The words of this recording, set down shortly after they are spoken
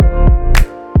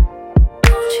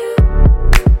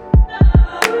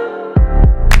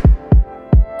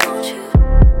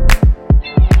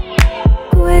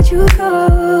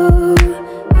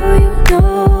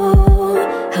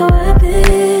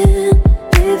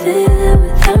living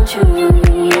without you.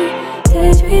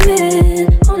 Daydreaming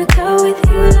on a cloud with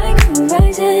you like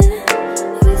horizon.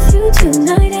 With you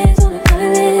tonight is on an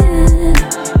island.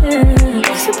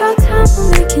 Yeah. It's about time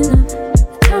we're making up.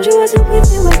 The times you wasn't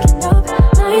with me waking up.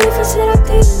 Now you said I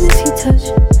didn't miss your touch.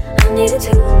 I needed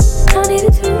to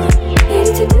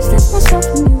distance myself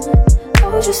from you. I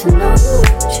was just to know you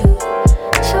want you.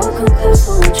 So I come close,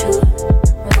 I want you.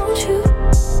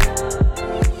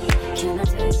 Can I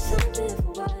tell you something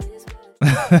for what it is?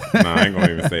 Nah, I ain't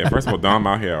gonna even say it. First of all, Dom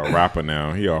out here a rapper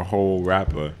now. He a whole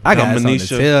rapper. I got something to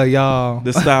tell y'all.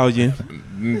 The stallion.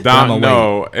 Dom,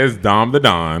 no, it's Dom the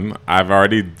Don. I've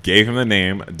already gave him the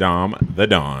name Dom the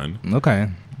Don. Okay.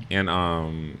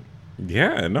 And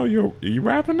yeah, no, you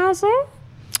rapping now, so?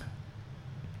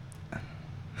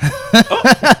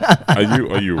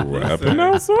 Are you rapping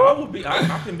now, so?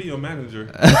 I can be your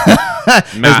manager.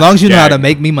 As long as you know how to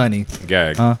make me money.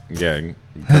 Gag.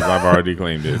 Because I've already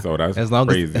claimed it, so that's as long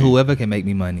crazy. As whoever can make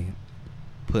me money,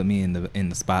 put me in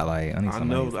the spotlight. I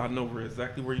know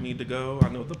exactly where you need to go. I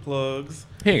know the plugs.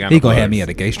 He gonna have me at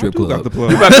a gay strip club. Got the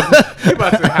plug. He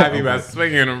about to have you about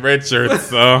swinging Richards.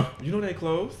 So you know they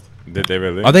closed. Did they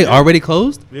really? Are they already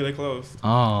closed? Yeah, they closed.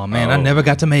 Oh man, I never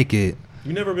got to make it.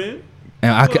 You never been?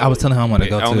 And I was telling him I want to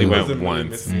go I only too. went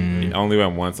once. Only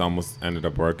went once. Almost ended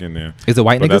up working there. Is it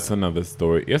white but niggas? That's another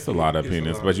story. It's a lot of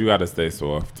penis, but you got to stay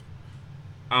soft.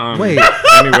 Wait.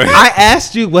 Anyway, I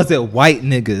asked you, was it white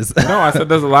niggas? No, I said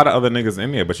there's a lot of other niggas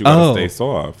in there, but you gotta stay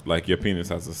soft. Like your penis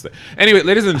has to stay. Anyway,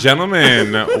 ladies and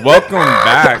gentlemen, welcome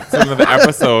back to another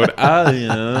episode of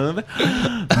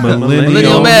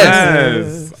Millennial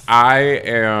Mess. I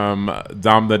am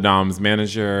Dom the Dom's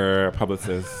manager,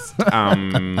 publicist,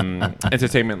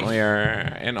 entertainment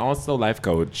lawyer, and also life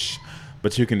coach.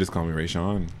 But you can just call me Ray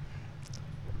Sean.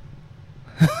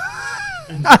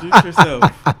 Introduce yourself,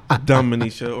 Dom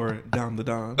Manisha or Dom the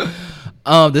Don.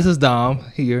 This is Dom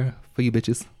here for you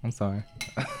bitches. I'm sorry.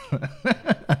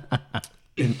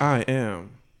 And I am.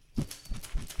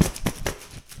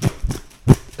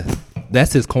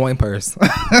 That's his coin purse.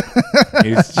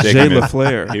 He's shaking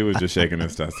he was just shaking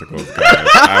his testicles, guys.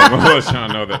 I want y'all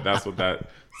to know that's what that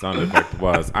sound effect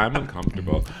was. I'm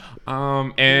uncomfortable.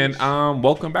 And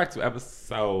welcome back to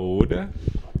episode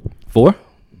 4.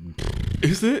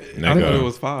 Is it? Nigga. I thought it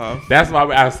was 5. That's why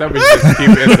I said we just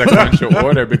keep it in sequential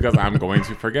order because I'm going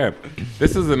to forget.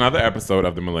 This is another episode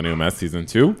of the Millennial Mess Season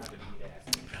 2.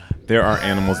 There are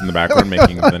animals in the background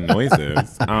making the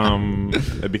noises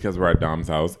because we're at Dom's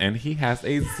house and he has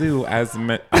a zoo as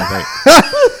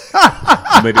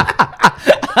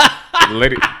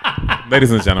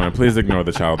Ladies and gentlemen, please ignore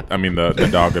the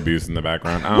dog abuse in the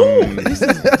background. This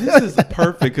is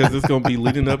perfect because it's going to be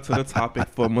leading up to the topic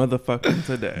for motherfucking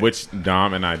today. Which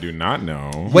Dom and I do not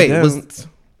know. Wait,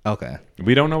 okay.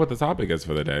 We don't know what the topic is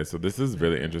for the day, so this is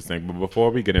really interesting. But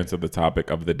before we get into the topic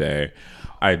of the day,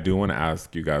 I do want to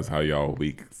ask you guys how y'all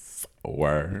weeks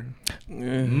were.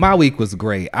 My week was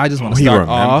great. I just want to start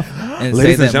off and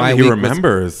say that my week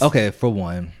remembers. Okay, for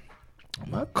one,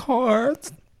 my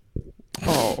cards.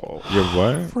 Oh, your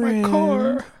what? My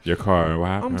car. Your car. What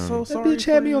happened? I'm so That sorry. bitch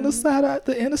had me on the side of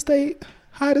the interstate,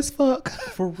 hot as fuck.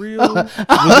 For real? Was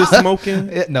it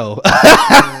smoking? No.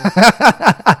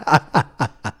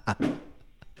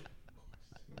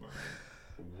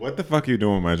 What the fuck are you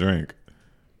doing with my drink?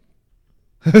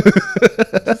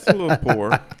 Just a little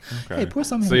pour. Okay. Hey, pour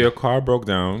something. So your car broke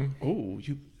down. Oh,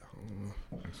 you.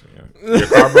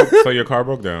 Your car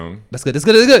broke down. That's good. That's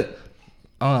good. That's good.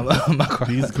 My car.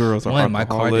 These girls are my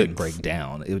car didn't break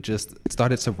down. It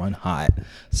started to run hot.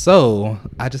 So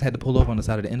I just had to pull over on the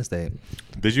side of the interstate.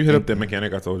 Did you hit up the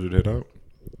mechanic I told you to hit up?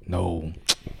 No.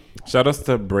 Shout outs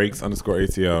to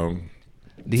Breaks_ATL.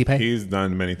 Did he pay? He's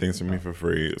done many things for me for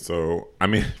free. So I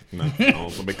mean, not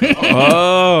also because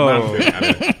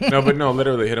no,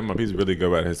 literally hit him up. He's really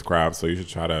good at his craft. So you should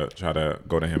try to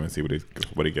go to him and see what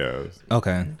he gives.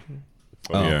 Okay.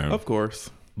 So, yeah, Of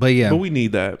course. But yeah. But we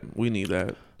need that.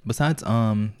 Besides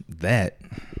that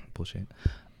bullshit,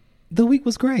 the week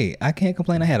was great. I can't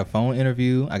complain. I had a phone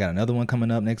interview. I got another one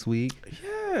coming up next week.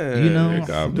 Yeah. You know,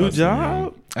 good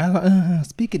job.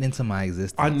 Speak it into my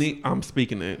existence. I'm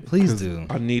speaking it. Please do.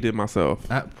 I need it myself.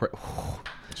 Well,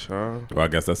 I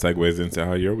guess that segues into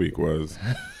how your week was.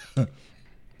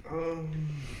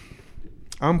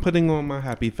 I'm putting on my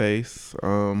happy face.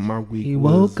 My week He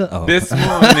woke up. This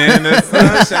morning the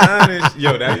sun shining.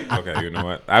 Yo, okay, you know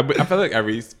what? I feel like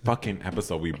every fucking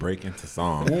episode we break into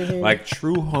song. Like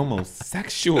true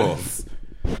homosexuals.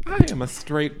 I am a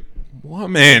straight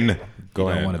woman. Go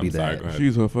ahead. Want to be sorry, that. go ahead.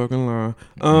 She's a fucking lie.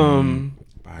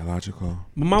 Biological.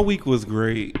 But my week was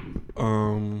great.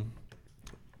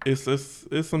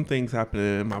 It's some things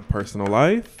happening in my personal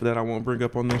life that I won't bring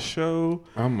up on this show.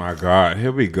 Oh my God.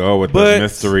 Here we go with the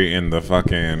mystery and the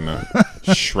fucking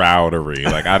shroudery.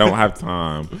 Like, I don't have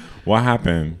time. What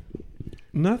happened?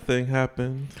 Nothing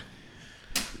happened.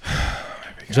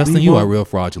 Justin, you are real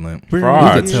fraudulent.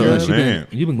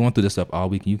 Fraudulent. You've been going through this stuff all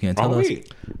week and you can't tell us.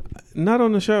 Not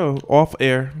on the show. Off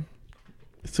air.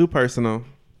 It's too personal.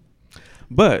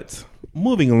 But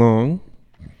moving along.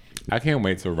 I can't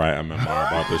wait to write a memoir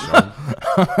about this show.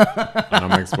 And I'm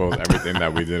going to expose everything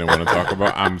that we didn't want to talk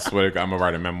about. I'm going to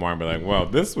write a memoir and be like, well,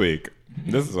 this week,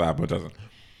 this is what happened. Justin.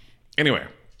 Anyway.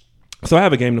 So I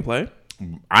have a game to play.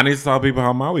 I need to tell people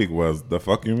how my week was. The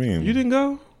fuck you mean? You didn't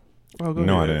go? Oh, go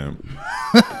no, ahead.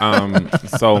 I didn't.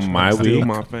 So my Still week.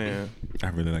 my fan. I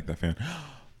really like that fan.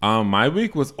 My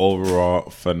week was overall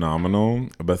phenomenal.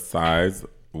 Besides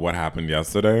what happened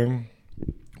yesterday.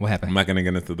 What happened? I'm not gonna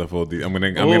get into the full detail. I'm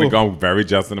gonna go very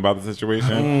Justin about the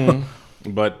situation.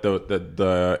 But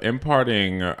the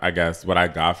imparting, I guess, what I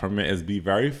got from it is be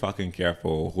very fucking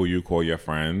careful who you call your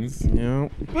friends. Yeah.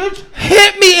 Bitch,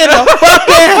 hit me in the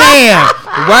fucking hand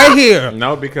right here.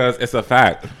 No, because it's a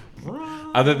fact.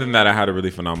 Other than that, I had a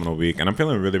really phenomenal week, and I'm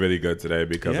feeling really, really good today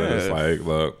because I just like,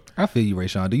 look. I feel you,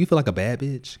 Rayshawn. Do you feel like a bad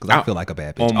bitch? Because I feel like a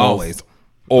bad bitch.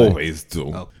 Always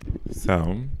do. Oh.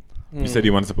 So, you said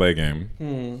you wanted to play a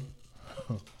game.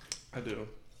 I do.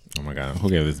 Oh my God, who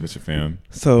gave this bitch a fan?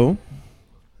 So,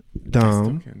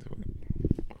 Dom.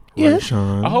 Yeah.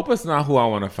 Rayshawn. I hope it's not who I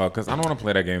want to fuck because I don't want to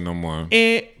play that game no more.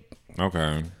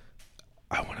 Okay.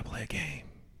 I want to play a game.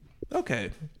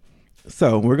 Okay.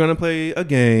 So, we're going to play a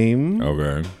game.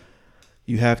 Okay.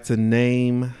 You have to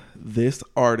name this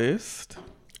artist.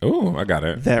 Oh, I got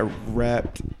it. That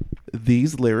rapped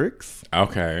these lyrics.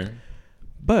 Okay.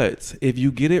 But if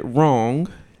you get it wrong,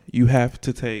 you have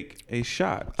to take a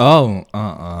shot. Oh,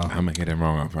 I'm going to get it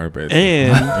wrong on purpose.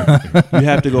 And you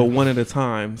have to go one at a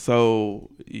time. So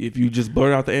if you just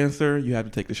blurt out the answer, you have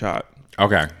to take the shot.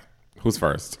 Okay. Who's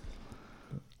first?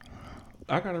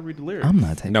 I got to read the lyrics. I'm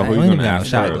not taking. No, who you gonna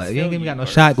ask first? You ain't even got no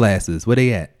shot glasses. Where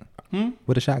they at? Where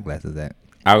the shot glasses at?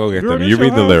 I'll go get Girl, them. this You your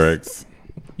read the house? lyrics.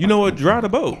 You know what? Dry the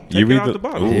boat. Take You it read out the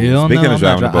bottle. Hell Speaking no, of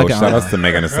driving the I'm not boat, shout out to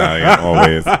Megan Thee Stallion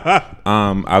always.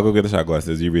 I'll go get the shot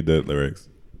glasses. You read the lyrics.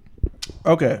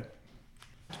 Okay.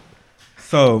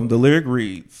 So the lyric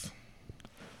reads,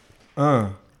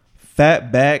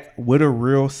 fat back with a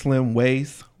real slim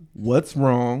waist. What's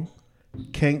wrong?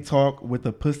 Can't talk with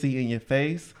a pussy in your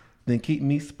face. Then keep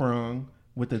me sprung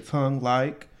with the tongue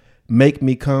like. Make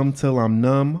me come till I'm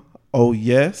numb. Oh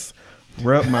yes.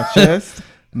 Rub my chest.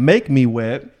 Make me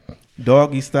wet.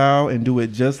 Doggy style and do it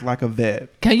just like a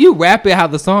vet. Can you rap it how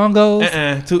the song goes?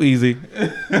 Too easy.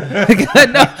 Rap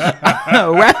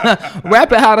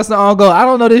it how the song goes. I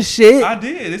don't know this shit. I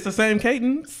did. It's the same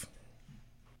cadence.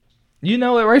 You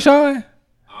know it, Rayshawn?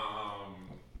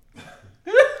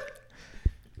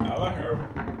 All I heard,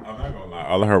 I'm not gonna lie.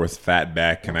 All I heard was fat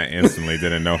back, and I instantly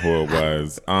didn't know who it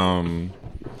was.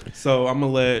 So I'm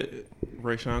gonna let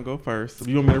Rayshawn go first.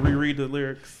 You want me to reread the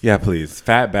lyrics? Yeah, please.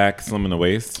 Fat back, slim in the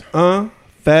waist.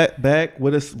 Fat back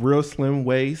with a real slim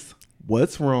waist.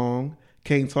 What's wrong?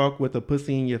 Can't talk with a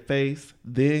pussy in your face.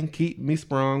 Then keep me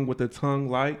sprung with a tongue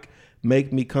like.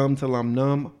 Make me come till I'm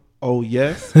numb. Oh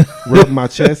yes. Rub my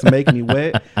chest, make me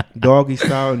wet. Doggy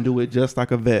style and do it just like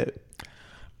a vet.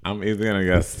 I'm either gonna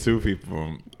guess two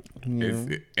people. Yeah.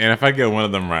 And if I get one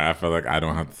of them right, I feel like I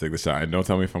don't have to take the shot. And don't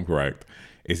tell me if I'm correct.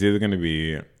 It's either gonna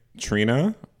be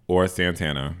Trina or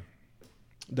Santana.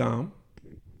 Dom.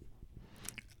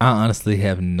 I honestly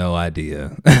have no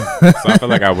idea. So I feel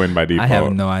like I win by default. I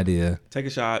have no idea. Take a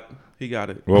shot. He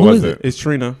got it. What was it? It's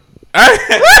Trina. Well,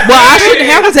 I shouldn't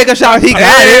have to take a shot if he got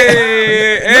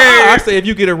it. Nah, I say if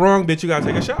you get it wrong, bitch, you gotta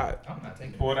take a shot. I'm not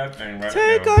taking Pull that thing right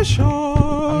Take now. a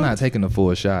shot. I'm not taking the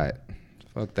full shot.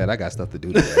 Fuck that. I got stuff to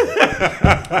do today.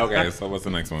 Okay, so what's the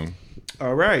next one?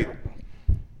 All right.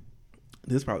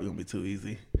 This probably gonna be too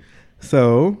easy.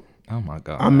 So Oh my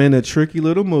God. I'm in a tricky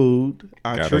little mood.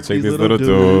 I Gotta trick check these these little little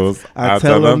dudes. dudes. I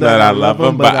tell them that I love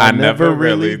them, but I never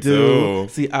really do. do.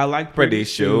 See, I like Pretty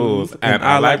shoes, and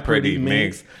I like pretty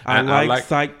minks, I and I like like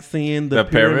sightseeing The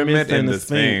pyramid and the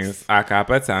Sphinx. I cop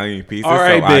Italian pieces, All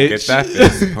right, so I get bitch. that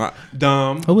fist pump.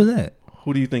 Dom, Who was that?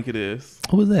 who do you think it is?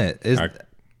 Who was that?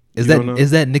 You don't know?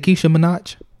 Is that Nikisha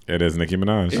Minaj? It is Nicki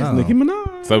Minaj. It's Nicki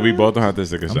Minaj. So we both don't have to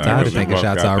take a I'm shot. tired of because we taking both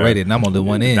shots got already, that. and I'm on the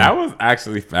one in. That was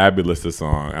actually fabulous, this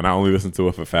song. And I only listened to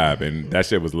it for Fab. And that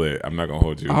shit was lit. I'm not going to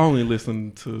hold you. I only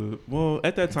listened to, well,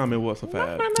 at that time it was a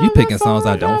fad. You picking songs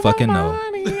I don't fucking know.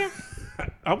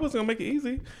 I wasn't going to make it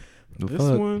easy. The This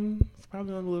fuck? one is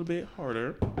probably a little bit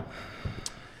harder.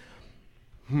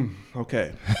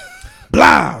 Okay.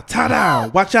 Blah, ta-da,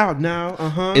 watch out now.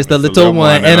 It's the It's a little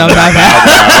one, and I'm not.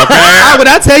 Okay. When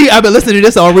I tell you, I've been listening to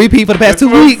this on repeat for the past 2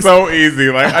 This was weeks. so easy.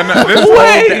 Like, I know, this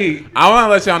Wait. I want to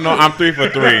let y'all know I'm 3 for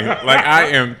 3. Like, I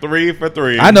am 3 for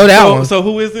 3. I know that one. So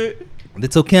who is it?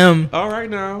 Little Kim. All right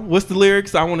now. What's the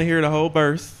lyrics? I want to hear the whole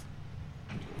verse.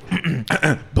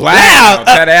 Black.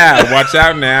 Ta-da. Watch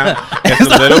out now. It's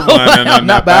a little one, and I'm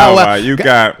not Bow Wow. You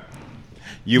got.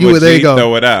 You there would you go.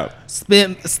 throw it up.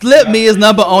 Slip me his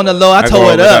number on the low. I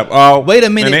tore it up. Oh, wait a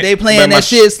minute, they playing that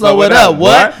shit. Slow it up.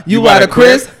 What? You out of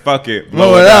Chris? Fuck it.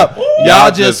 Blow it up.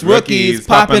 Y'all just rookies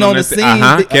popping on the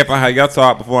scene. Careful how y'all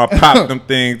talk before I pop them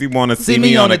things. You want to see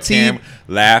me on the team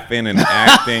laughing and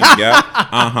acting.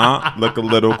 Yep. Look a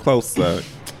little closer.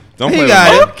 Don't play with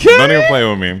me. Okay. Don't even play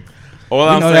with me. All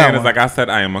I'm know saying that is, one. like I said,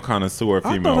 I am a connoisseur of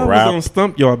I female thought I rap. was gonna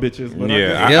stump y'all bitches. But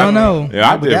Yeah, I don't know.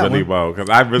 Yeah, I With did that really one. well because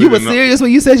I really You were didn't know. serious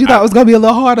when you said you thought it was gonna be a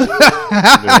little harder.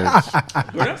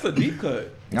 Bitch. Well, that's a deep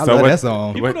cut. I So love what- that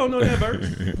song. People don't know that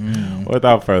verse.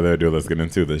 Without further ado, let's get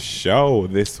into the show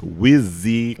this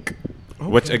week.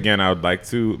 Which again, I would like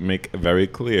to make very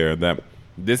clear that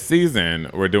this season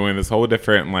we're doing this whole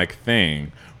different like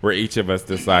thing where each of us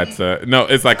decide to. No,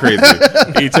 it's like crazy.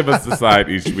 Each of us decide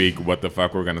each week what the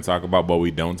fuck we're gonna talk about, but we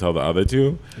don't tell the other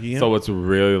two. Yeah. So it's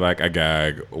really like a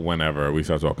gag whenever we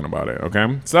start talking about it.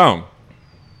 Okay, so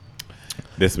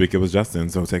this week it was Justin.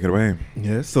 So take it away.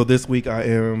 Yes. So this week I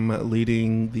am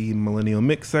leading the Millennial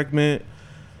Mix segment.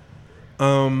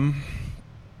 Dom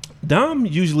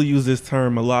usually uses this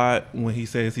term a lot when he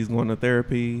says he's going to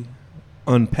therapy,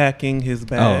 unpacking his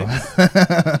bags.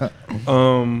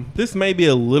 This may be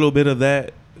a little bit of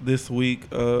that this week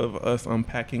of us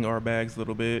unpacking our bags a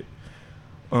little bit.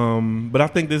 But I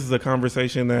think this is a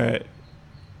conversation that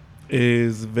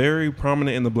is very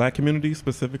prominent in the Black community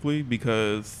specifically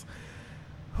because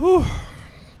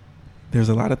there's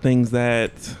a lot of things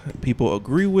that people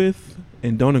agree with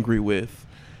and don't agree with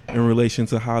in relation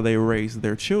to how they raise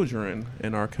their children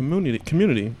in our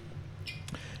community.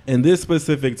 And this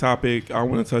specific topic I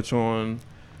want to touch on,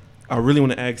 I really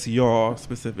want to ask y'all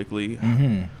specifically,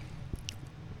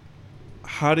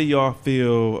 how do y'all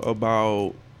feel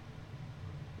about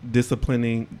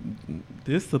disciplining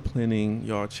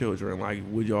y'all children? Like,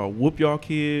 would y'all whoop y'all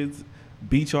kids,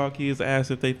 beat y'all kids' ass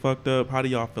if they fucked up? How do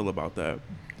y'all feel about that?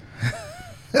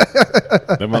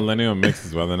 The Millennial Mix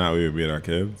is whether or not we would beat our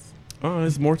kids. Oh,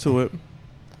 there's more to it.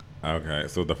 Okay,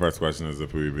 so the first question is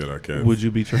if we would beat our kids. Would you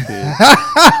beat your kids?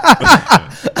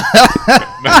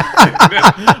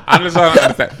 I'm just trying to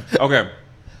understand. Okay,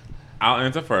 I'll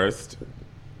answer first.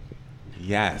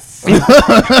 Yes.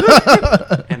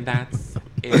 And that's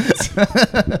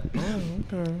it.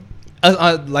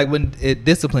 Like when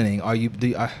disciplining,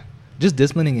 just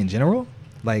disciplining in general?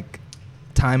 Like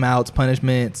timeouts,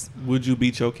 punishments, Would you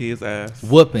beat your kids' ass?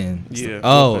 whooping? Yeah,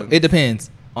 Oh, whooping. it depends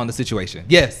on the situation.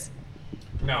 Yes.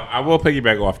 No, I will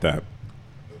piggyback off that.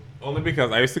 Only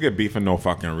because I used to get beef for no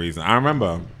fucking reason. I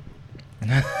remember.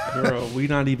 Girl, we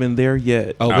not even there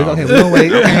yet. Oh, Oh. okay. We don't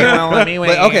wait. Well, let me wait.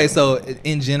 But okay, so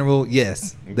in general,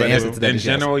 yes. The But answer to that in is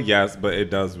yes. general, yes, but it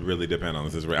does really depend on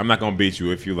the situation. I'm not gonna beat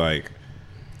you if you like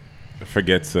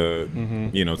forget to,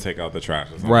 take out the trash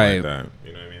or something Right. like that.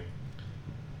 You know what I mean?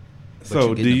 So,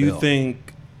 you get do the you bill.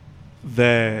 think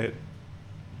that?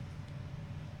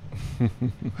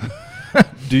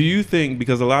 Do you think,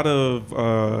 because a lot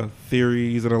of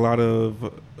theories and a lot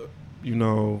of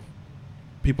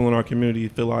people in our community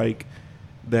feel like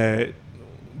that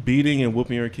beating and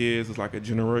whooping your kids is like a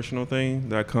generational thing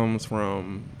that comes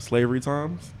from slavery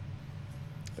times?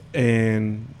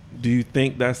 And do you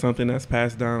think that's something that's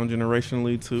passed down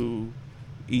generationally to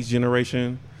each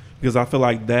generation? Because I feel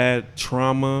like that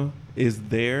trauma is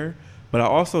there, but I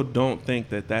also don't think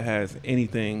that has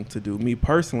anything to do. Me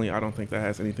personally, I don't think that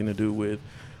has anything to do with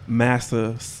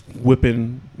massa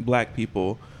whipping black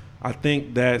people. I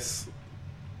think that's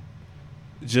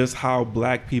just how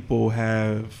black people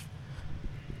have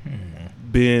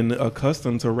been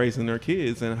accustomed to raising their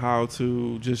kids and how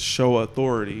to just show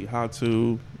authority, how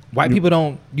to. White people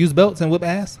don't use belts and whip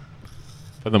ass?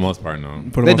 For the most part, no.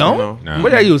 For the They most part, don't? No. What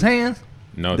do they use? Hands?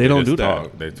 No, They don't just do that.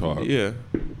 talk. They talk. Yeah.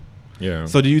 Yeah.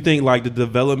 So do you think like the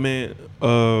development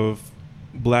of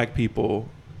black people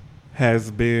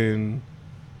has been,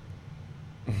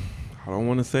 I don't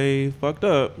want to say fucked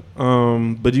up,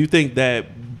 but do you think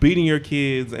that beating your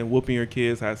kids and whooping your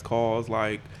kids has caused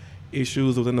like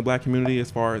issues within the black community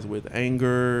as far as with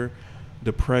anger,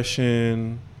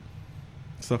 depression,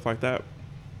 stuff like that?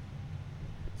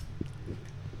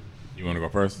 You want to go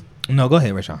first? No, go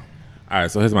ahead, Rashawn. All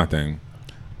right, so here's my thing.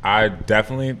 I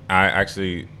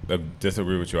actually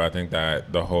disagree with you. I think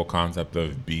that the whole concept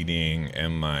of beating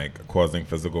and like causing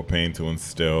physical pain to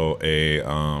instill a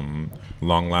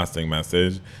long-lasting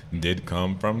message did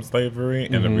come from slavery,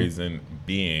 and the reason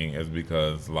being is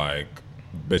because like,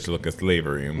 bitch, look at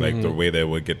slavery, and like the way they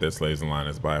would get their slaves in line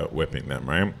is by whipping them,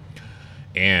 right?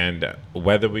 And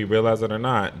whether we realize it or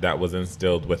not, that was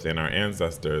instilled within our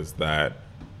ancestors that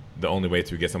the only way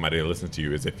to get somebody to listen to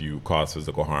you is if you cause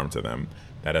physical harm to them.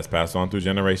 That has passed on through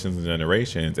generations and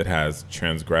generations. It has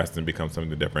transgressed and become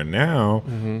something different now,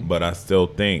 but I still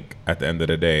think at the end of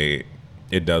the day,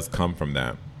 it does come from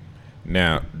that.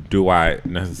 Now, do I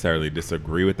necessarily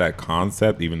disagree with that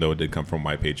concept, even though it did come from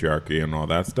white patriarchy and all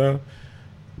that stuff?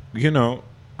 You know,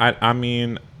 I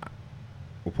mean,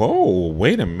 whoa,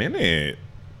 wait a minute.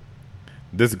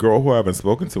 This girl who I haven't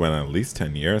spoken to in at least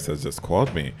 10 years has just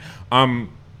called me.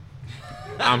 I'm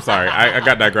sorry, I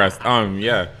got digressed.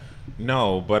 Yeah.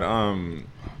 No, but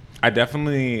I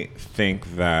definitely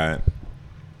think that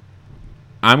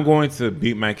I'm going to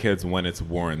beat my kids when it's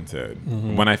warranted,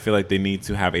 when I feel like they need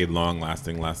to have a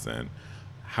long-lasting lesson.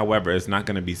 However, it's not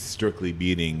going to be strictly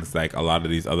beatings like a lot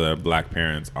of these other black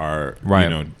parents are, you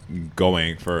know,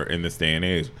 going for in this day and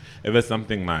age. If it's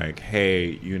something like,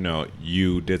 hey, you know,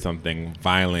 you did something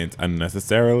violent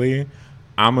unnecessarily,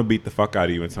 I'm going to beat the fuck out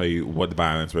of you and tell you what the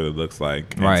violence really looks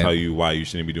like and tell you why you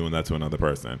shouldn't be doing that to another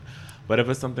person. But if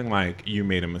it's something like you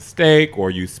made a mistake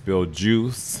or you spilled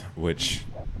juice, which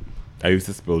I used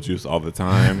to spill juice all the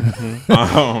time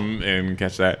and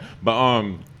catch that.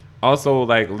 But also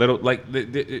like little like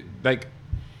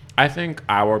I think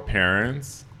our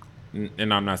parents,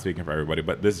 and I'm not speaking for everybody,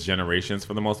 but this generation's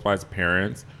for the most part's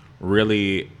parents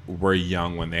really were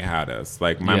young when they had us.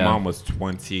 Like my mom was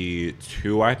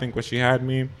 22, I think, when she had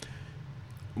me.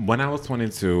 When I was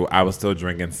 22, I was still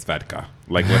drinking Svedka.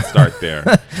 Like, let's start there.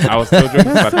 I was still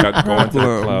drinking Svedka, going to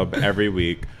the club every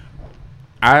week.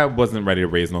 I wasn't ready to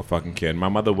raise no fucking kid. My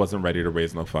mother wasn't ready to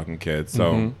raise no fucking kid.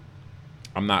 So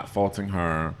I'm not faulting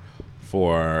her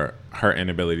for her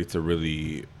inability to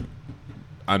really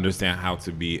understand how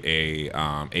to be a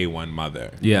A1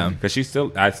 mother. Yeah, because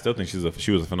I still think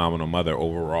she was a phenomenal mother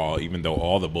overall. Even though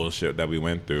all the bullshit that we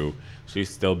went through, she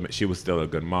was still a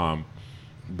good mom.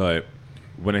 But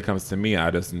when it comes to me, I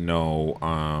just know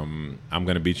I'm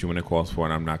going to beat you when it calls for it,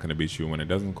 and I'm not going to beat you when it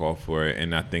doesn't call for it.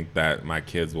 And I think that my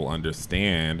kids will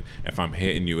understand if I'm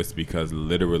hitting you, it's because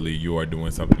literally you are doing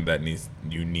something that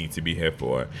you need to be hit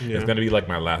for. Yeah. It's going to be like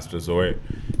my last resort.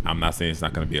 I'm not saying it's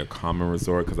not going to be a common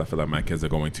resort because I feel like my kids are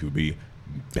going to be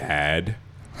bad,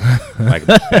 like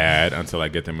bad until I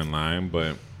get them in line.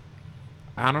 But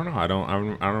I don't know. I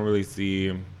don't really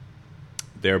see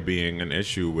there being an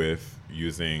issue with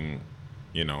using,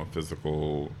 you know,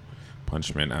 physical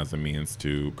punishment as a means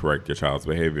to correct your child's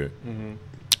behavior.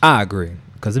 I agree,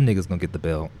 because them niggas gonna get the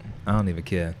belt. I don't even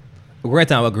care.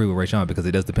 Granted, I agree with Rayshawn because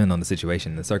it does depend on the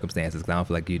situation and the circumstances. Because I don't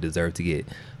feel like you deserve to get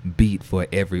beat for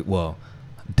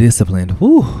disciplined.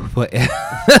 For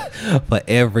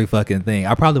every fucking thing.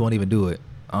 I probably won't even do it.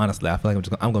 Honestly, I feel like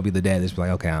I'm gonna be the dad that's like,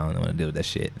 okay, I don't want to deal with that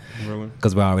shit. Really?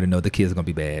 Because we already know the kids are gonna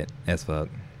be bad as fuck.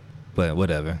 But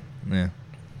whatever. Yeah.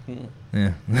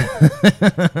 Yeah.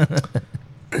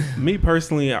 Me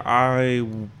personally, I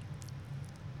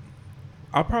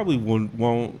probably won't.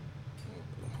 Well,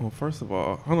 first of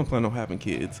all, I don't plan on having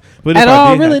kids. But at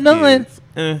all, really, none.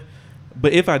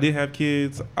 But if I did have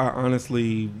kids, I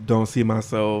honestly don't see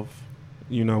myself,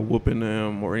 you know, whooping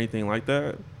them or anything like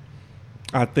that.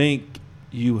 I think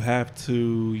you have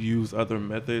to use other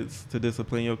methods to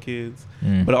discipline your kids.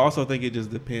 But I also think it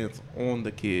just depends on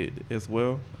the kid as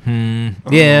well.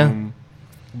 Yeah.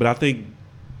 But I think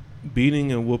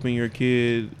beating and whooping your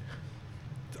kid,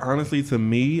 honestly, to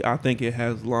me, I think it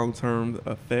has long-term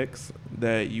effects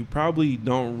that you probably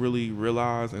don't really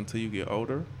realize until you get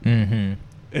older.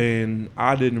 And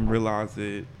I didn't realize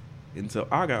it until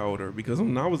I got older, because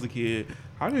when I was a kid,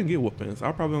 I didn't get whoopings.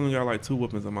 I probably only got like 2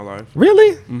 whoopings in my life.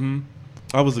 Really?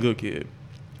 I was a good kid.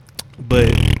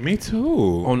 But me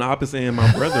too. On the opposite end,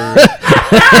 my brother.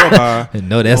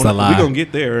 No, that's a lie. We're going to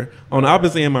get there. On the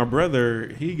opposite end, my brother,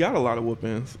 he got a lot of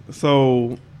whoopings.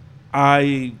 So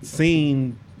I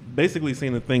basically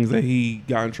seen the things that he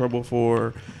got in trouble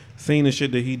for, seen the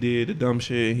shit that he did, the dumb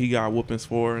shit he got whoopings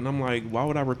for. And I'm like, why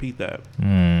would I repeat that?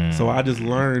 So I just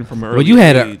learned from early. Well, you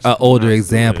had an older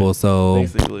example, so.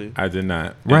 Basically. I did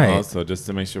not. Right. And also, just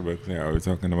to make sure we're clear, are we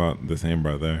talking about the same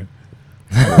brother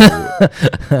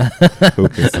who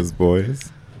kisses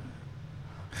boys?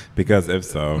 Because if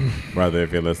so, brother,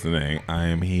 if you're listening, I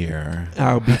am here.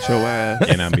 I'll beat your ass.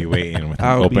 And I'll be waiting with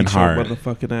an open heart. I'll beat your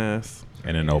motherfucking ass.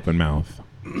 And an open mouth.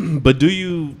 But do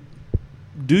you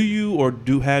do you or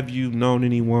have you known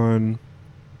anyone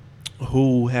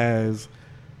who has,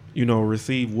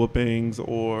 received whoopings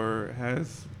or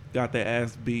has got their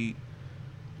ass beat,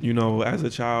 as a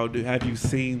child? Have you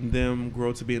seen them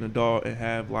grow to be an adult and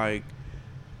have like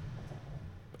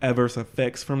adverse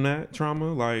effects from that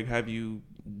trauma? Like, have you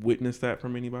witnessed that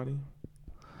from anybody?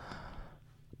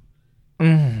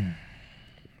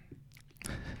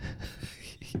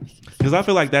 Because I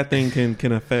feel like that thing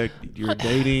can affect your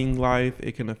dating life.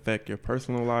 It can affect your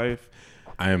personal life.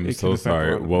 I am so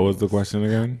sorry. What was the question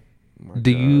again?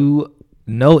 Do you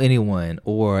know anyone,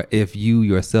 or if you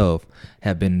yourself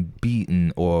have been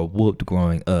beaten or whooped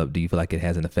growing up, do you feel like it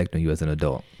has an effect on you as an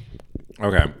adult?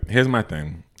 Okay, here's my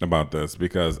thing about this,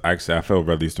 because actually I feel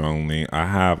really strongly. I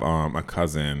have a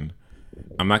cousin.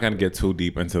 I'm not gonna get too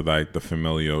deep into like the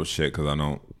familial shit because I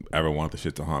don't ever want the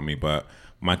shit to haunt me, but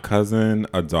my cousin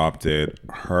adopted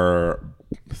her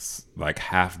like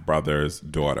half brother's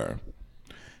daughter.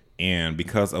 And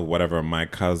because of whatever my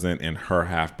cousin and her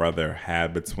half brother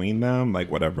had between them, like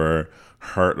whatever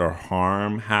hurt or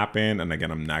harm happened, and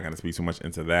again, I'm not going to speak too much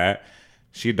into that,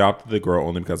 she adopted the girl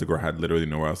only because the girl had literally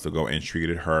nowhere else to go and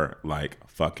treated her like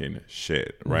fucking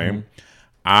shit, right? Mm-hmm.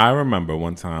 I remember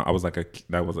one time, I was like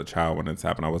that was a child when this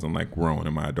happened. I wasn't like grown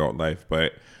in my adult life,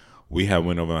 but we had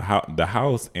went over the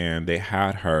house and they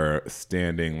had her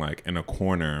standing like in a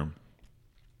corner,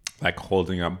 like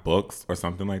holding up books or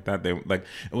something like that. They like,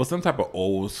 it was some type of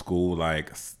old school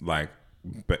like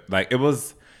it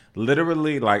was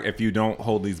literally like, if you don't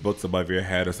hold these books above your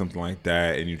head or something like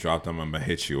that and you drop them, I'm gonna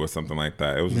hit you or something like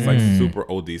that. It was just like super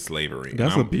OD slavery.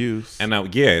 That's abuse.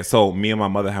 And yeah, so me and my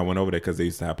mother had went over there because they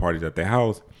used to have parties at their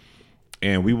house.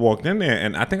 And we walked in there,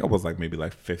 and I think I was like maybe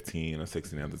like 15 or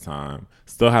 16 at the time.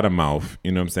 Still had a mouth,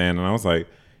 you know what I'm saying? And I was like,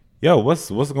 yo, what's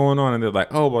going on? And they're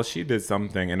like, oh, well, she did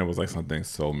something. And it was like something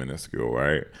so minuscule,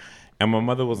 right? And my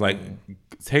mother was like,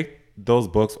 take those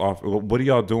books off. What are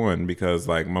y'all doing? Because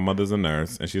like my mother's a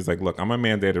nurse, and she's like, look, I'm a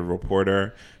mandated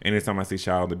reporter. Anytime I see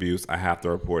child abuse, I have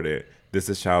to report it. This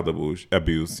is child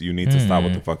abuse. You need to stop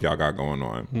what the fuck y'all got going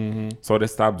on. Mm-hmm. So they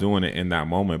stopped doing it in that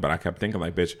moment. But I kept thinking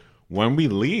like, bitch, when we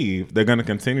leave, they're going to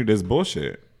continue this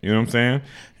bullshit. You know what I'm saying?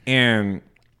 And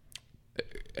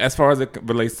as far as it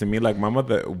relates to me, like my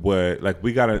mother would, like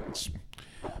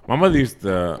my mother used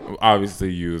to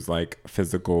obviously use like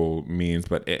physical means,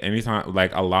 but anytime,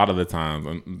 like a lot of the times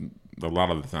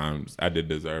I did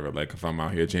deserve it. Like if I'm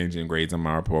out here changing grades on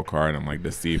my report card, I'm like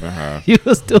deceiving her. You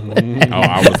was doing that.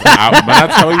 Oh, but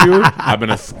I tell you, I've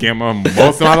been a scammer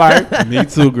most of my life. Me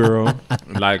too, girl.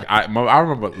 Like I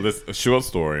remember a short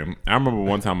story. I remember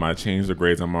one time I changed the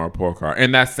grades on my report card,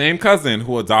 and that same cousin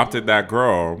who adopted that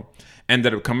girl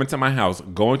ended up coming to my house,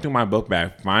 going through my book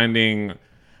bag, finding.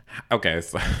 Okay,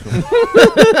 so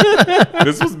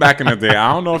this was back in the day.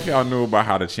 I don't know if y'all knew about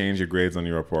how to change your grades on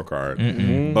your report card.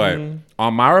 Mm-mm. But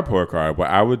on my report card, what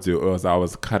I would do was I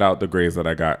was cut out the grades that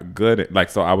I got good at. Like,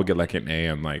 so I would get like an A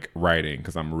in like writing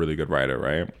because I'm a really good writer,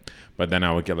 right? But then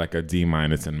I would get like a D-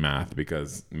 in math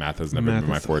because math has never been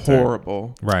my forte.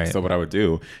 Horrible. Right. So what I would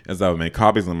do is I would make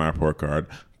copies on my report card,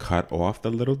 cut off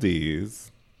the little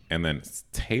D's, and then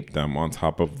tape them on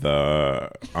top of the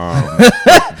D-.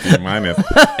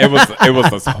 It was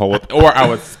this whole, or I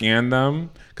would scan them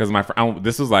because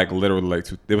this was like literally like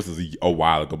this was a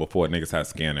while ago before niggas had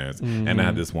scanners, and I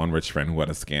had this one rich friend who had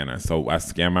a scanner, so I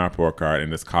scanned my report card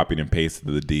and just copied and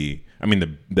pasted the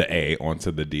A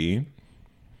onto the D.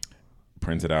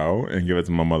 Print it out and give it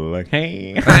to my mother like,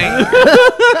 hey, hi.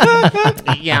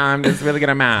 Yeah, I'm just really good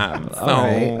at math. So,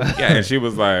 yeah, and she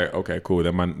was like, okay, cool.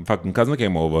 Then my fucking cousin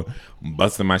came over,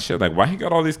 busting my shit. Like, why he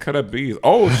got all these cut up B's?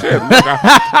 Oh, shit. Look,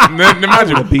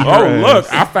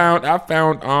 I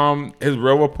found his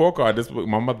real report card. This week,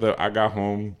 my mother, I got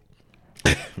home.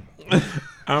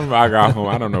 I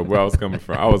don't know where I was coming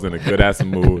from. I was in a good ass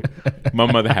mood. My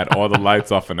mother had all the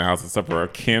lights off in the house except for a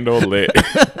candle lit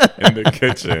in the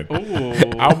kitchen. Ooh.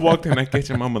 I walked in that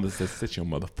kitchen. My mother said, sit your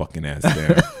motherfucking ass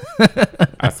down.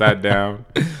 I sat down.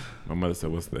 My mother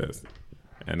said, what's this?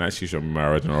 And then she showed me my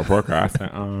original report card. I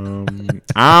said,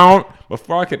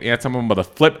 before I could answer, my mother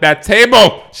flipped that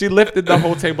table. She lifted the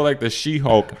whole table like the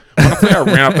She-Hulk. When I say I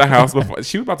ran up the house before,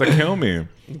 she was about to kill me.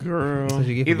 Girl. So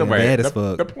either way,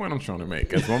 the point I'm trying to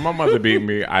make is when my mother beat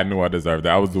me, I knew I deserved it.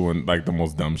 I was doing like the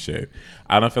most dumb shit.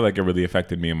 I don't feel like it really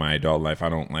affected me in my adult life. I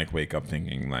don't like wake up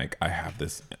thinking like I have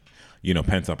this,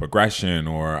 pent up aggression,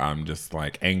 or I'm just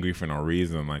like angry for no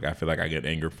reason. Like I feel like I get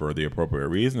angry for the appropriate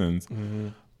reasons. Mm-hmm.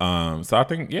 So I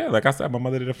think, yeah, like I said, my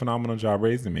mother did a phenomenal job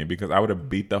raising me because I would have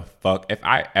beat the fuck if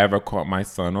I ever caught my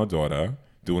son or daughter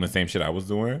doing the same shit I was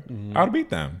doing. Mm-hmm. I would beat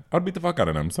them. I would beat the fuck out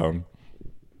of them. So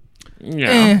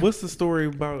Yeah. What's the story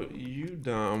about you,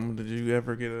 Dom? Did you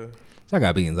ever get a? So I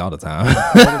got beatings all the time.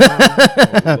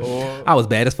 Oh, Lord. I was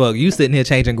bad as fuck. You sitting here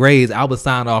changing grades. I was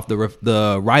signing off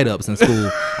the write ups in school.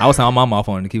 I was telling my mom off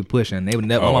on it to keep pushing. They would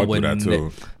never. Oh, my I mom do that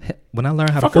wouldn't. too. When I learned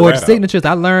how to Fuck a forge write-up. signatures,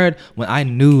 I learned when I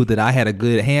knew that I had a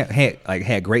good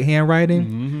had great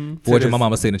handwriting. Forging my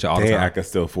mama's signature all the Day, time. I can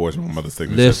still forge my mother's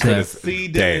signature. Listen. To this See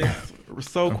day. that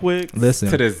so quick. Listen,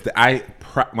 To this day,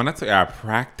 when I tell you I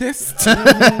practiced,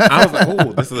 I was like,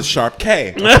 "Oh, this is a sharp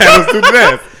K. Okay, let's do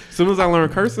this." As soon as I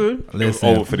learned cursive, It was listen.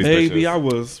 over for these baby, bitches. I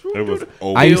was. It was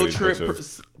over I for used- these Field trip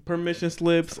bitches. permission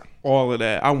slips, all of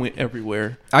that. I went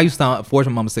everywhere. I used to forge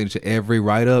my mama's signature every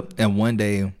write up, and one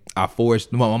day I forged.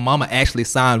 Well, my mama actually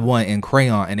signed one in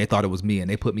crayon, and they thought it was me, and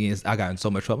they put me in. I got in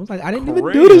so much trouble. I was like, I didn't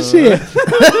even do this shit.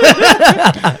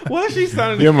 Why she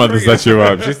sounded? Your mother set you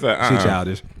up. She said, She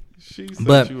childish. She set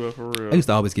But you up for real. I used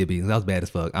to always get beatings. I was bad as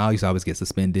fuck. I used to always get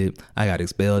suspended. I got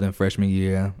expelled in freshman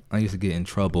year. I used to get in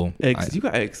trouble You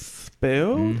got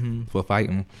expelled? for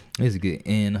fighting. I used to get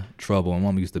in trouble. My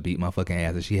mom used to beat my fucking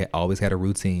ass, and she had always had a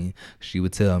routine. She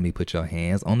would tell me, "Put your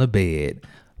hands on the bed,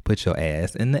 put your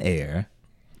ass in the air,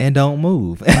 and don't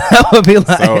move." And I would be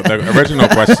like, So the original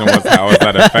question was, how has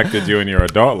that affected you in your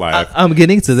adult life? I'm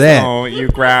getting to that. So you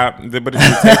grab, what did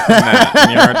you take from that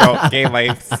in your adult gay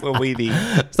life, sweetie?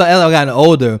 So as I've gotten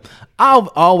older, I've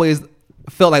always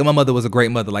felt like my mother was a great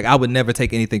mother. Like I would never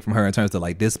take anything from her in terms of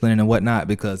like discipline and whatnot,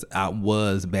 because I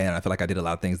was bad. I feel like I did a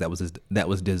lot of things that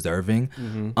was deserving.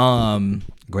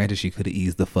 Granted, she could have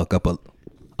eased the fuck up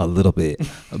a little bit,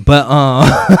 but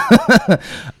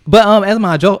as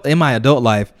in my adult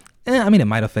life, I mean, it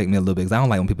might affect me a little bit because I don't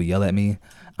like when people yell at me.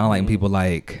 I don't like when people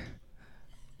like,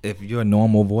 if you're a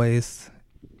normal voice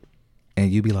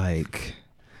and you be like,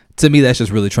 to me that's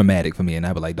just really traumatic for me, and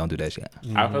I be like, don't do that shit.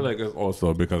 I feel like it's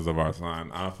also because of our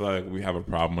son. I feel like we have a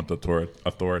problem with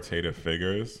authoritative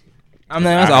figures. I mean,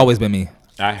 that's always been me.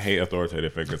 I hate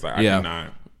authoritative figures. Like, Yeah. I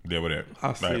cannot deal with it.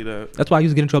 I see that. That's why I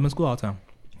used to get in trouble in school all the time.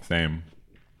 Same.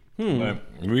 But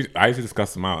I used to just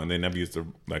cuss them out, and they never used to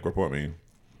like report me.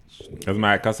 Because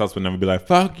my cuss outs would never be like,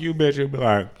 "Fuck you, bitch." It'd be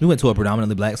like, You went to a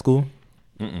predominantly black school?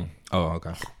 Oh,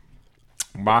 okay.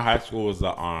 my high school was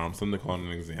something called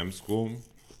an exam school.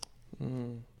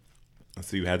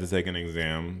 So you had to take an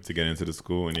exam to get into the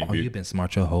school, and Oh, you've been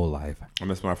smart your whole life. I've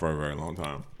been smart for a very long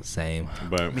time. Same.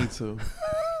 But Me too.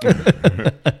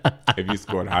 if you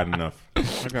scored high enough, I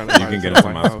got you can get into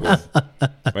my school.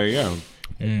 But yeah,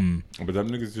 but them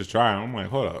niggas just try. I'm like,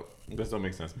 hold up, this don't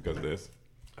make sense because of this.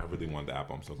 I really want the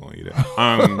apple. I'm still gonna eat it.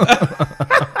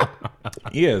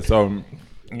 Yeah, so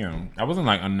I wasn't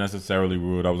like unnecessarily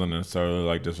rude. I wasn't necessarily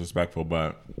like disrespectful,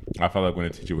 but I felt like when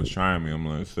the teacher was trying me, I'm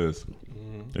like, sis,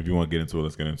 if you want to get into it,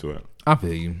 let's get into it. I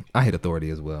feel you. I hate authority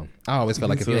as well. I always felt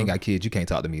Me like if you too. ain't got kids, you can't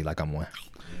talk to me like I'm one.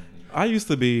 I used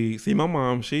to be, my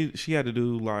mom, she had to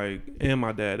do like, and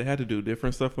my dad, they had to do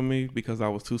different stuff for me because I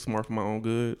was too smart for my own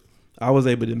good. I was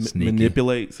able to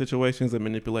manipulate situations and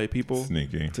manipulate people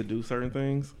Sneaky. to do certain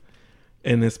things.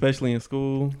 And especially in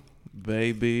school,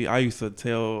 baby, I used to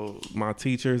tell my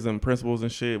teachers and principals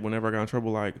and shit whenever I got in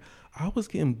trouble, like, I was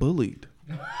getting bullied.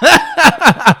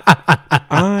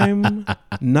 I'm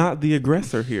not the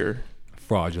aggressor here.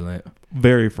 Fraudulent.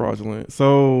 Very fraudulent.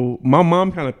 So my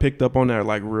mom kind of picked up on that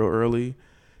like real early.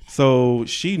 So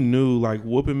she knew like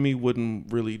whooping me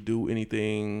wouldn't really do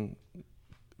anything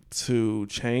to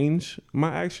change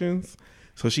my actions.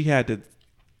 So she had to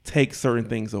take certain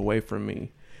things away from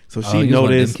me. So she you was one of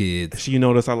them noticed kids. she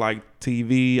noticed I like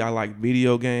TV, I like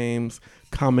video games,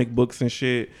 comic books and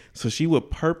shit. So she would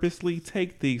purposely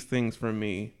take these things from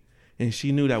me, and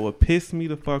she knew that would piss me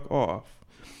the fuck off.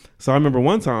 So I remember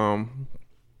one time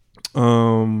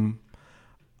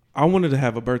I wanted to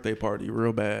have a birthday party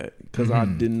real bad because I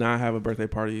did not have a birthday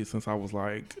party since I was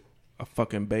like a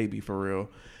fucking baby for real.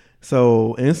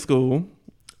 So in school,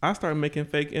 I started making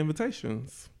fake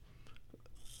invitations.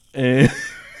 And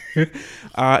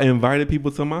I invited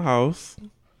people to my house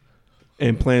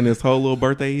and planned this whole little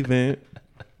birthday event.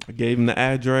 I gave them the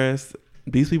address.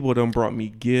 These people done brought me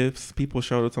gifts. People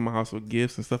showed up to my house with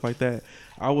gifts and stuff like that.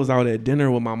 I was out at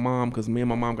dinner with my mom because me and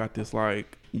my mom got this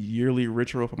like yearly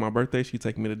ritual for my birthday. She'd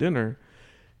take me to dinner.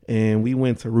 And we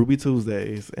went to Ruby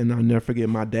Tuesdays. And I'll never forget,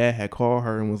 my dad had called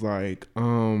her and was like,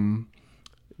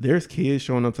 there's kids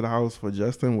showing up to the house for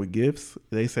Justin with gifts.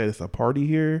 They said it's a party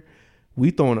here.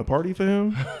 We throwing a party for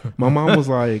him? My mom was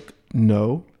like,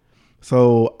 no.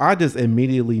 So I just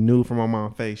immediately knew from my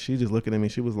mom's face. She just looking at me.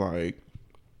 She was like,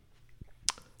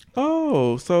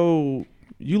 oh, so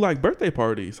you like birthday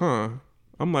parties, huh?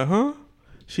 I'm like, huh?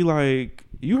 She like,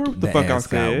 you heard what the fuck I ass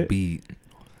got said. beat.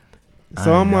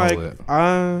 So I'm know like,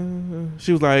 it.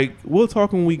 she was like, we'll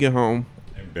talk when we get home.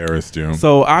 Embarrassed you.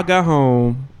 So I got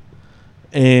home,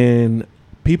 and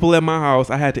people at my house,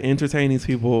 I had to entertain these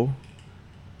people.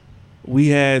 We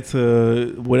had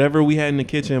to, whatever we had in the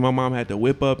kitchen, my mom had to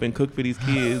whip up and cook for these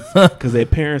kids because their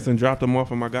parents and dropped them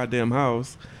off in my goddamn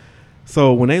house.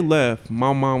 So when they left,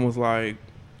 my mom was like,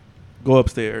 go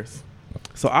upstairs.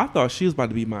 So I thought she was about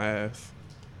to beat my ass.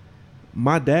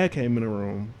 My dad came in the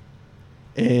room,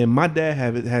 and my dad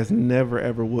has never,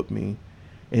 ever whooped me.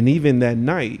 And even that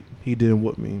night, he didn't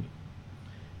whoop me.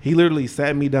 He literally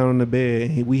sat me down on the bed,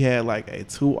 and we had like a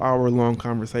 2-hour long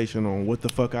conversation on what the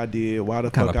fuck I did, why the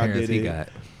fuck I did it,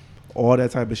 all that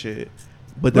type of shit.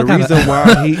 But the reason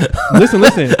why he listen,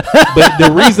 but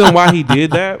the reason why he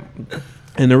did that,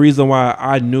 and the reason why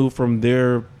I knew from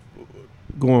there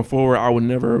going forward I would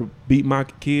never beat my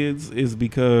kids is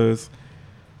because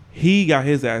he got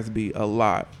his ass beat a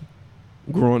lot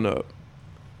growing up,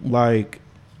 like.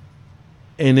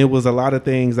 And it was a lot of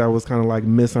things that was kind of like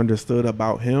misunderstood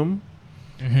about him.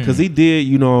 Because he did,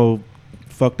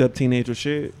 fucked up teenager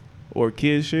shit or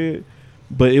kid shit.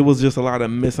 But it was just a lot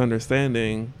of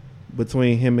misunderstanding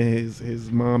between him and his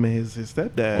mom and his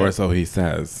stepdad. Or so he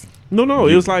says. No,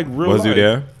 it was like real Was you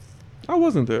there? I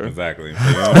wasn't there. Exactly.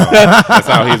 That's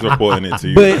how he's reporting it to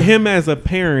you. But him as a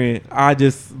parent, I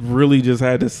just really just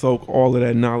had to soak all of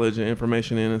that knowledge and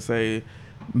information in and say,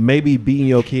 maybe beating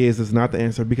your kids is not the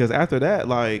answer, because after that,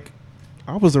 like,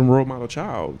 I was a role model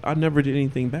child. I never did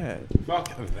anything bad. Fuck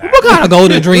that. What kind of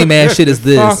golden dream ass shit is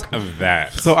this? Fuck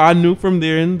that. So I knew from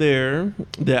there and there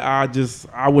that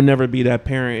I would never be that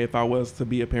parent if I was to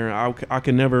be a parent. I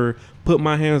can never put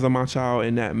my hands on my child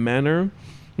in that manner.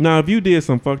 Now, if you did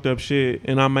some fucked up shit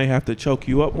and I may have to choke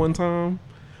you up one time,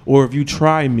 or if you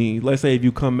try me, let's say if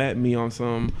you come at me on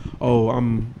some,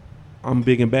 I'm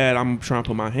big and bad, I'm trying to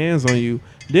put my hands on you,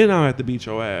 then I'll have to beat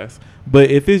your ass.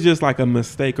 But if it's just like a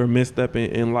mistake or misstep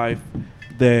in life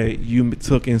that you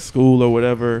took in school or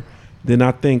whatever, then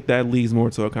I think that leads more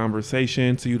to a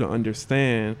conversation, to you to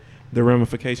understand the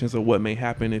ramifications of what may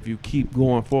happen if you keep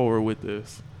going forward with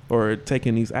this or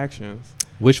taking these actions.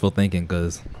 Wishful thinking,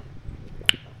 because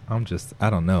I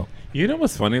don't know. You know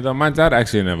what's funny though? My dad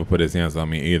actually never put his hands on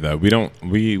me either.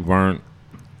 We weren't,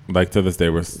 like, to this day,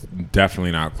 we're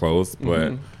definitely not close,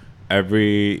 but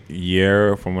every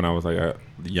year from when I was like a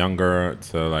younger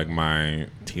to like my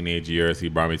teenage years, he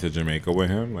brought me to Jamaica with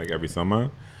him, like, every summer.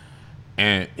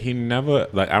 And he never,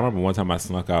 like, I remember one time I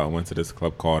snuck out and went to this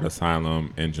club called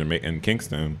Asylum in Jamaica, in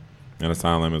Kingston. And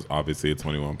Asylum is obviously a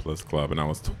 21 plus club, and I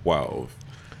was 12.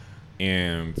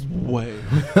 And wait,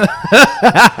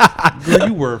 girl,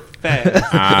 you were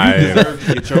fast. I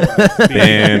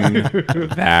been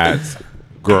that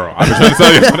girl. I've been trying to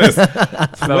tell you this.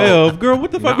 12, girl, what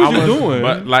the fuck was you doing?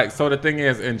 But like, so the thing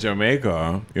is, in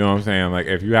Jamaica, you know what I'm saying? Like,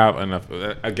 if you have enough,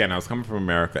 again, I was coming from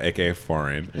America, aka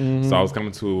foreign. So I was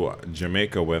coming to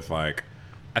Jamaica with like,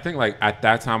 I think like at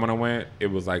that time when I went, it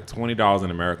was like $20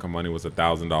 in American money was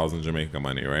 $1,000 in Jamaican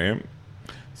money, right?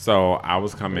 So I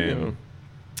was coming.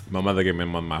 My mother gave me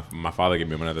money. My father gave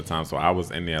me money at the time. So I was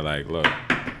in there like, look.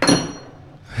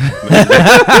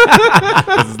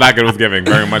 This is like it was giving.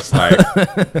 Very much like,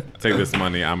 take this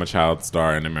money. I'm a child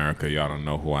star in America. Y'all don't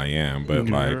know who I am. But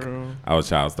like, I was a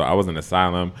child star. I was in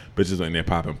Asylum. Bitches went in there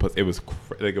popping pussy. It was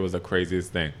like, it was the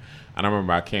craziest thing. And I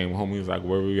remember I came home. He was like,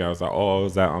 where were you? I was like, oh, I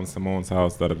was at Simone's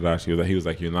house. Da, da, da. He was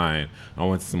like, you're lying. I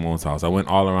went to Simone's house. I went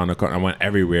all around the country. I went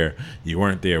everywhere. You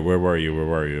weren't there. Where were you? Where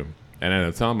were you? And then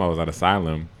I told him I was at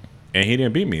Asylum. And he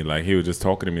didn't beat me. Like, he was just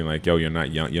talking to me like, yo, you're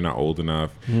not young, you're not old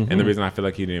enough. And the reason I feel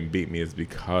like he didn't beat me is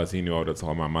because he knew I would have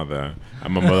told my mother.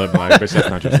 And my mother would be like, bitch, that's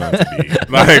not your son to beat.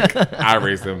 Like, I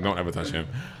raised him. Don't ever touch him.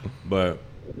 But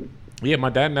yeah, my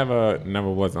dad never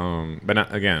was but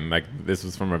not, again, like, this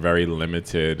was from a very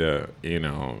limited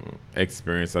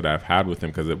experience that I've had with him,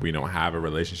 because we don't have a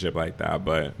relationship like that.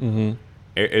 But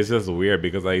it's just weird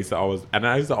because I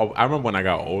remember when I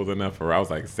got old enough, where I was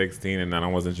like 16 and then I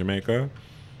was in Jamaica.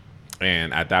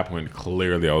 And at that point,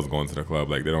 clearly I was going to the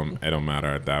club. Like, it don't matter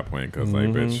at that point, because like,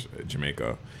 bitch,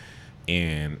 Jamaica.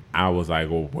 And I was like,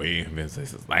 well, waiting. Like,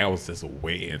 I was just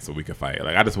waiting so we could fight.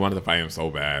 Like, I just wanted to fight him so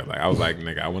bad. Like, I was like,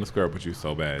 nigga, I want to square up with you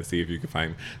so bad. See if you can fight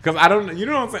me. Because I don't, you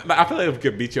know what I'm saying? Like, I feel like if we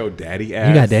could beat your daddy ass.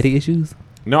 You got daddy issues?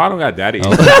 No, I don't got daddy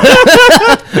issues.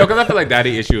 No, because I feel like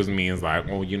daddy issues means like,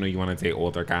 well, you want to take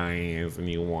older guys and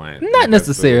you want. Not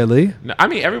necessarily. No, I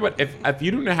mean, everybody. If you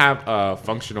didn't have a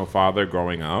functional father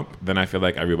growing up, then I feel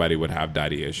like everybody would have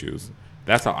daddy issues.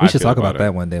 That's how We should feel talk about it.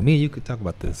 that one day. Me and you could talk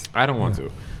about this. I don't want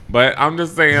to, but I'm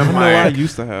just saying. I know I Like,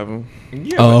 used to have them.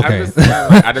 yeah, Oh, but okay. I'm just saying,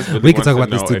 like, I just really We can talk want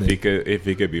about to this know too,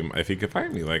 if he could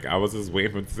fight me. Like, I was just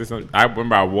waiting for him to say something. I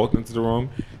remember I walked into the room.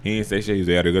 He didn't say shit. He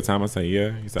said, "You had a good time." I said,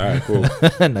 "Yeah." He said, "All right, cool."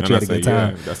 Not And you I had a good said,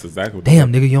 time. "Yeah, that's exactly." What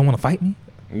Damn, nigga, you don't want to fight me?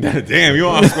 Damn, you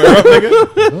want to square up,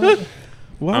 nigga?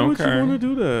 Why would you Okay. want to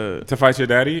do that? To fight your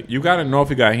daddy, you gotta know if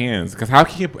he got hands. Because how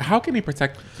can he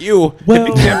protect you Well-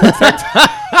 if he can't protect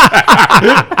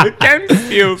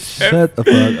against you? Shut the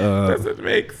fuck up. Doesn't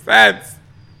make sense.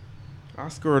 I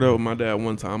scored up with my dad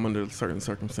one time under certain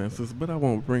circumstances, but I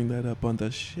won't bring that up on the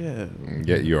show.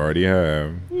 Yeah, you already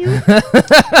have.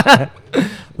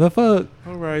 The fuck?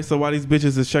 All right, so while these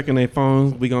bitches is checking their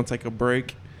phones, we gonna take a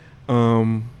break,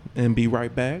 and be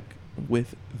right back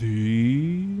with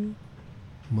the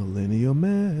Millennial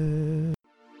Mess.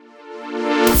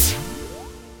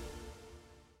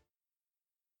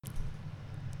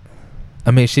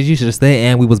 I mean, shit, you should have stayed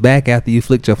and we was back after you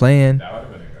flicked your plan.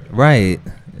 Right.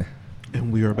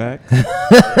 And we are back.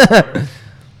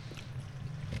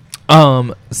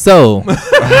 So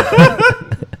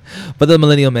for the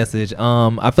millennial message,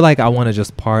 I feel like I want to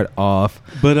just part off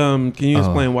But can you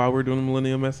explain why we're doing the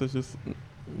Millennial Message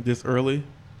this early?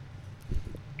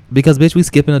 because bitch, we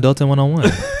skipping adulting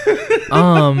 101.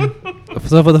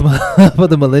 So for the for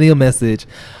the millennial message,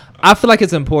 I feel like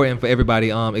it's important for everybody,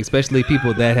 especially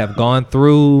people that have gone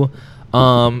through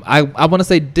I want to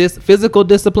say physical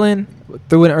discipline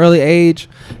through an early age,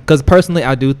 because personally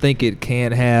I do think it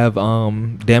can have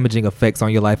damaging effects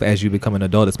on your life as you become an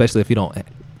adult, especially if you don't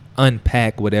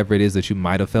unpack whatever it is that you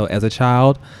might have felt as a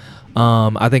child.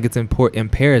 I think it's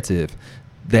imperative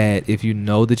that if you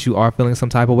know that you are feeling some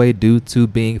type of way due to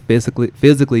being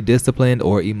physically disciplined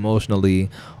or emotionally,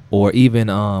 or even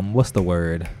what's the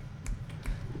word,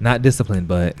 not disciplined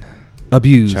but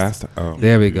abused.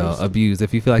 There we go. Abused.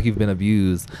 If you feel like you've been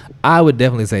abused, I would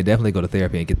definitely say go to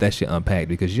therapy and get that shit unpacked,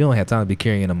 because you don't have time to be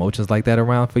carrying emotions like that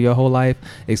around for your whole life,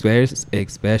 especially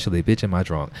bitch, am I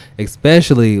drunk,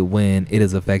 especially when it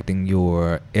is affecting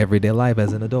your everyday life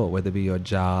as an adult, whether it be your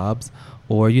jobs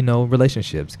or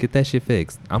relationships. Get that shit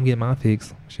fixed. I'm getting mine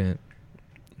fixed. Shit,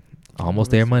 almost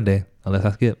there Monday, unless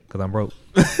I skip because I'm broke.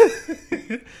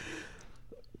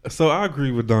 So I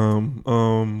agree with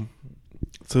Dom.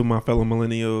 To my fellow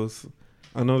millennials,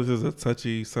 I know this is a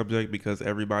touchy subject because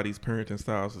everybody's parenting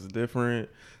styles is different.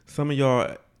 Some of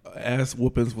y'all ass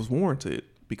whoopings was warranted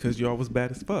because y'all was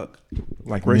bad as fuck,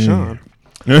 like Rayshawn.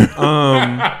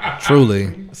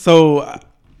 Truly. So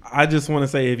I just want to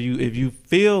say, if you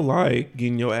feel like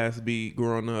getting your ass beat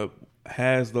growing up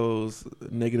has those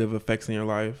negative effects in your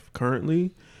life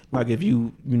currently, like if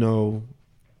you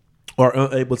are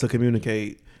unable to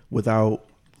communicate without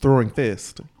throwing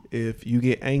fists, if you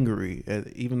get angry at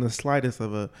even the slightest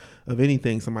of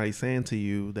anything somebody's saying to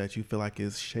you that you feel like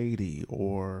is shady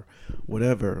or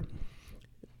whatever,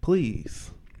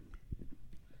 please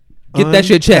get that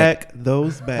shit checked. unpack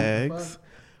those bags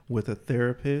with a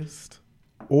therapist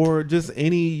or just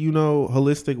any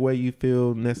holistic way you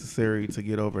feel necessary to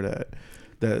get over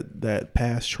that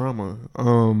past trauma.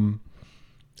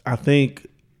 I think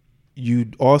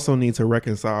you also need to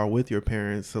reconcile with your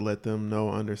parents to let them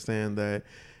understand that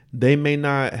they may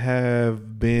not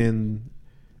have been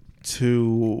the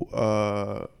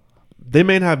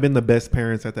best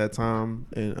parents at that time,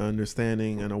 and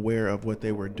understanding and aware of what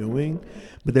they were doing,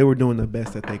 but they were doing the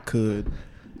best that they could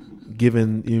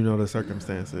given the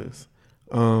circumstances.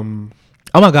 Oh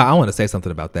my God, I want to say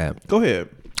something about that. Go ahead.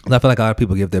 I feel like a lot of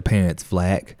people give their parents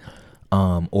flack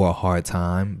or a hard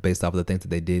time based off of the things that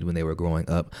they did when they were growing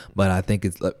up. But I think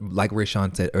it's like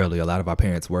Rayshawn said earlier, a lot of our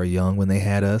parents were young when they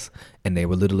had us, and they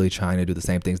were literally trying to do the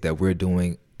same things that we're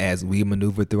doing as we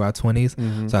maneuver through our 20s.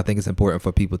 Mm-hmm. So I think it's important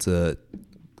for people to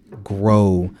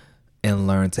grow and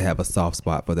learn to have a soft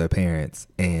spot for their parents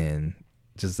and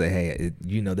just say, hey,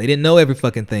 they didn't know every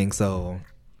fucking thing, so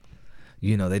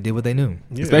they did what they knew.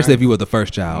 Yeah, especially if you were the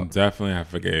first child. Definitely, I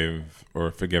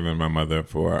forgiven my mother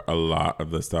for a lot of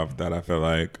the stuff that I feel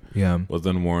like was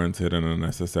unwarranted and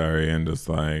unnecessary, and just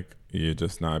like, you're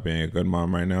just not being a good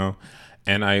mom right now.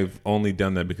 And I've only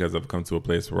done that because I've come to a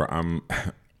place where I'm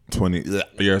 20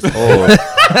 years old.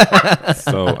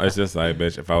 So it's just like,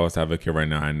 bitch, if I was to have a kid right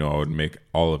now, I know I would make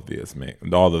all of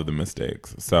the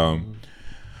mistakes. So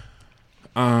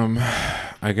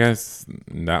I guess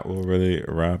that will really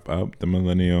wrap up the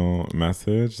millennial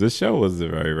message. This show was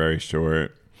very, very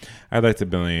short. I'd like to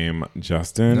blame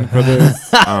Justin for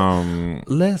this.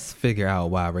 Let's figure out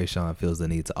why Rayshawn feels the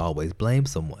need to always blame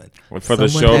someone. For the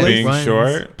show that being runs-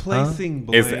 short? Placing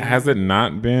blame. Has it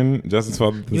not been Justin's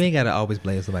fault? You ain't gotta always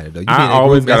blame somebody though. You I need a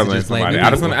always group gotta blame message just somebody. blaming I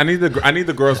people.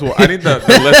 need the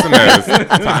listeners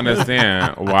to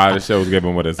understand why the show's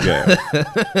giving what it's getting.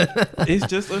 It's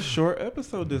just a short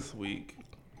episode this week.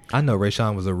 I know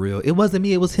Rayshawn was a real. It wasn't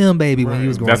me. It was him, baby. When he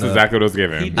was growing That's up. exactly what it was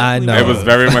giving. I know. It was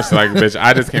very much like, bitch,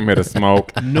 I just came here to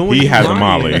smoke. Knowing He has a lying,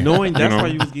 Molly. Knowing that's You know? why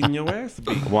you was getting your ass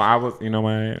beat. Well, I was, you know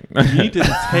what? You need to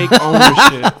take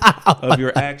ownership of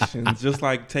your actions, just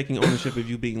like taking ownership of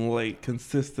you being late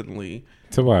consistently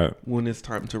To what? when it's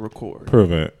time to record.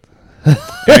 Prove it.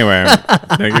 Anyway,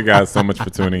 thank you guys so much for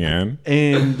tuning in.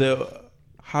 And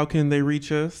how can they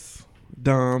reach us,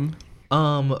 Dom?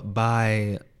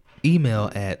 By email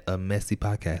at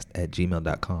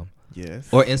amessypodcast@gmail.com. Yes.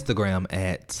 Or Instagram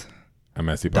at A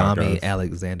Messy Podcast.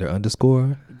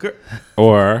 DommyAlexander_.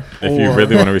 Or if you Or-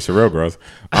 really want to reach the real girls,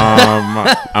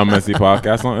 A Messy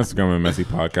Podcast on Instagram, A Messy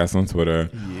Podcast on Twitter.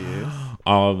 Yes.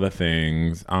 All of the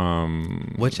things.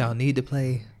 What y'all need to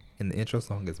play in the intro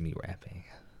song is me rapping.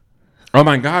 Oh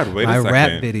my God! Wait My a second.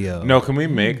 rap video. No, can we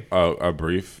make a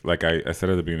brief? Like I said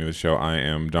at the beginning of the show, I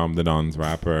am Dom the Don's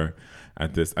rapper.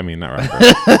 Not rapper.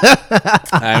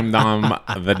 I am Dom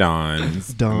the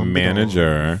Don's Dom the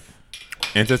manager,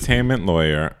 entertainment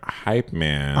lawyer, hype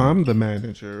man, I'm the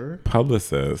manager.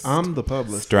 publicist, I'm the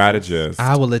publicist. strategist.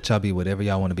 I will let y'all be whatever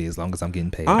y'all want to be as long as I'm getting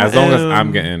paid. As long as am-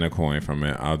 I'm getting a coin from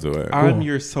it, I'll do it. I'm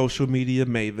your social media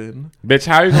maven. Bitch,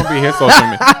 how you gonna be his social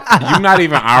media? You're not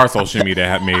even our social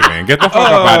media maven. Get the fuck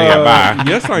up out of here. Bye.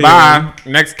 Yes, I Bye.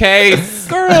 Next case.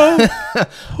 Girl,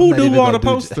 who not do even all the gonna do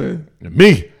posting?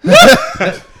 Me.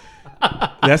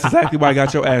 That's exactly why I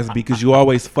got your ass beat, because you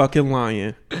always fucking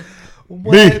lying.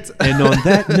 What? And on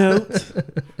that note,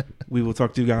 we will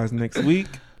talk to you guys next week.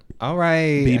 All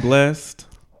right. Be blessed.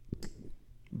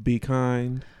 Be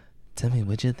kind. Tell me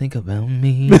what you think about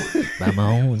me. By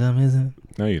my own dumb,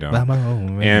 No, you by don't. my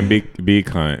own. And be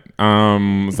cunt.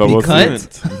 So Be we'll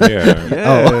cunt? see. Yeah.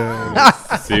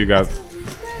 Yes. See you guys.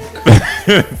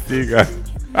 See you guys.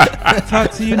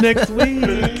 Talk to you next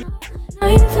week. I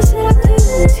ain't fussing up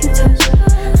this, you touch.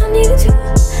 I needed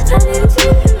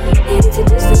to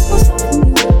distance myself from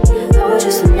you. I was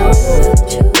just alone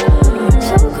with you.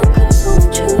 So come close,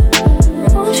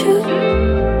 won't you?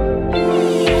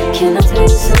 Can I tell you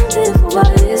something for what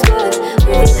it is worth?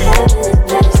 When you have it,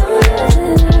 that's all that I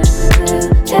will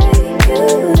take you.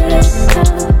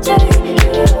 I'll take you.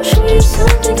 Show you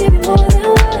something.